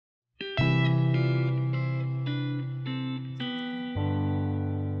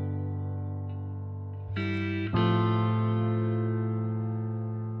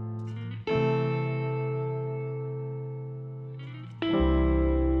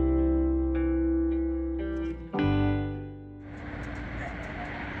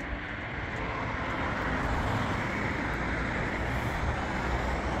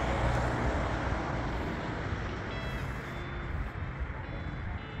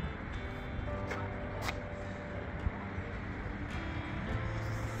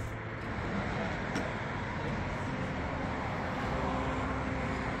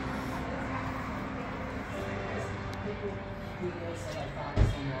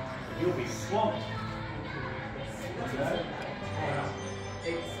You'll be swamped.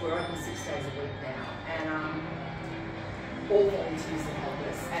 We're open 6 days a week now, and all volunteers that help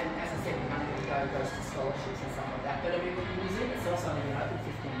us. And as I said, the money that we goes to scholarships and stuff like that. But I mean, the museum itself's only been open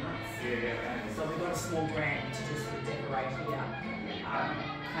 15 months. So we've got a small grant to just decorate here.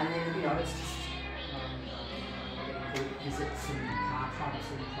 And then, you know, it's just visits and car trucks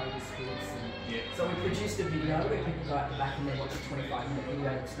and produce goods. So we produced a video where people go out the back and they watch a 25-minute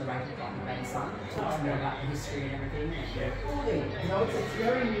video that's narrated by the grandson. Talks more about the history and everything. You know, it's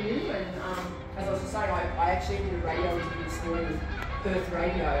very new, and as I was saying, I actually did a radio interview this morning with Perth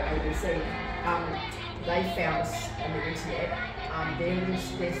Radio, ABC. They found us on the internet.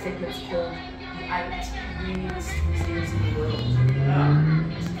 Their segment's called The 8 Weirdest Museums in the World.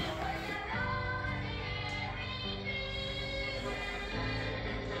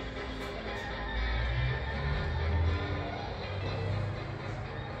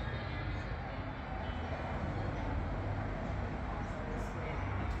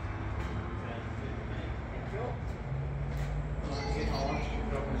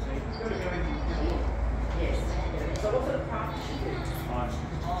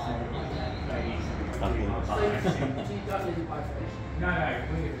 No,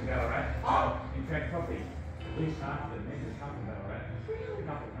 we live in Ballarat. In fact, probably at least half of them, there's half of Ballarat. A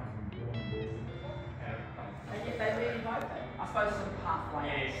couple come from Beaufort. And yet they live in Beaufort. I suppose sort of halfway.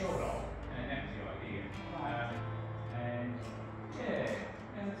 Yeah, sort of. And that's the idea. And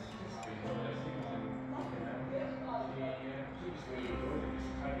yeah, and it's just one of those things that, keeps really good. It's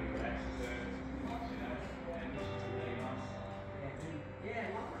totally relaxed, and it's just really nice.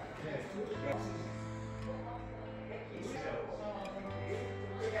 Yeah, lovely. Yeah, it's good.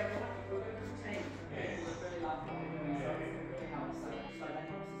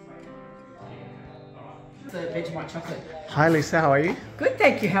 The Vegemite chocolate. Hi Lisa, how are you? Good,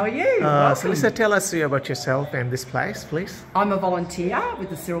 thank you. How are you? So Lisa, tell us about yourself and this place, please. I'm a volunteer with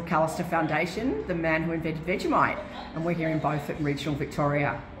the Cyril Callister Foundation, the man who invented Vegemite, and we're here in Beaufort, regional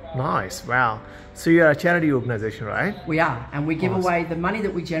Victoria. Nice, wow. So you're a charity organisation, right? We are, and we give away the money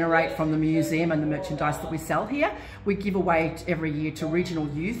that we generate from the museum and the merchandise that we sell here. We give away every year to regional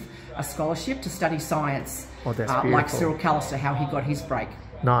youth a scholarship to study science. Oh, that's beautiful. Like Cyril Callister, how he got his break.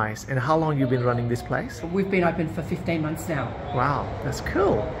 Nice. And how long have you been running this place? We've been open for 15 months now. Wow, that's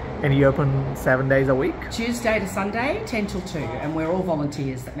cool. And you open 7 days a week? Tuesday to Sunday, 10 till 2, and we're all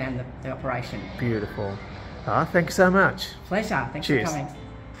volunteers that man the operation. Beautiful. Thank you so much. Pleasure. Thanks Cheers. for coming.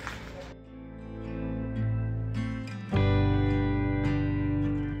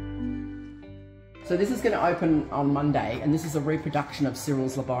 So this is going to open on Monday, and this is a reproduction of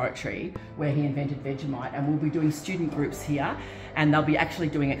Cyril's laboratory where he invented Vegemite, and we'll be doing student groups here, and they'll be actually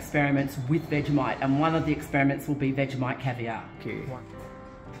doing experiments with Vegemite, and one of the experiments will be Vegemite caviar. Okay.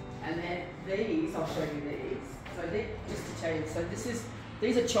 And then these, I'll show you these. So just to tell you, so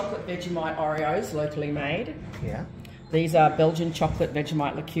these are chocolate Vegemite Oreos, locally made. Yeah. These are Belgian chocolate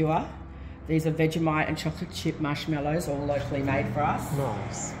Vegemite liqueur. These are Vegemite and chocolate chip marshmallows, all locally made for us.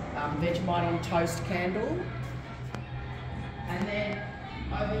 Nice. Vegemite on toast candle. And then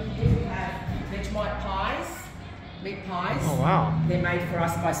over here we have Vegemite pies, meat pies. Oh wow. They're made for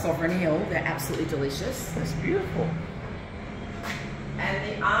us by Sovereign Hill. They're absolutely delicious. That's beautiful. And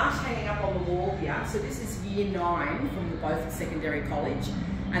the art hanging up on the wall here, so this is year 9 from the Beaufort Secondary College,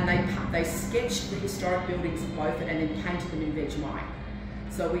 and they sketched the historic buildings of Beaufort and then painted them in Vegemite.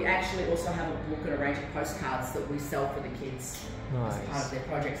 So we actually also have a book and a range of postcards that we sell for the kids. Nice. As part of their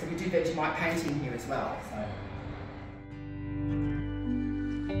project. So we do Vegemite painting here as well. So.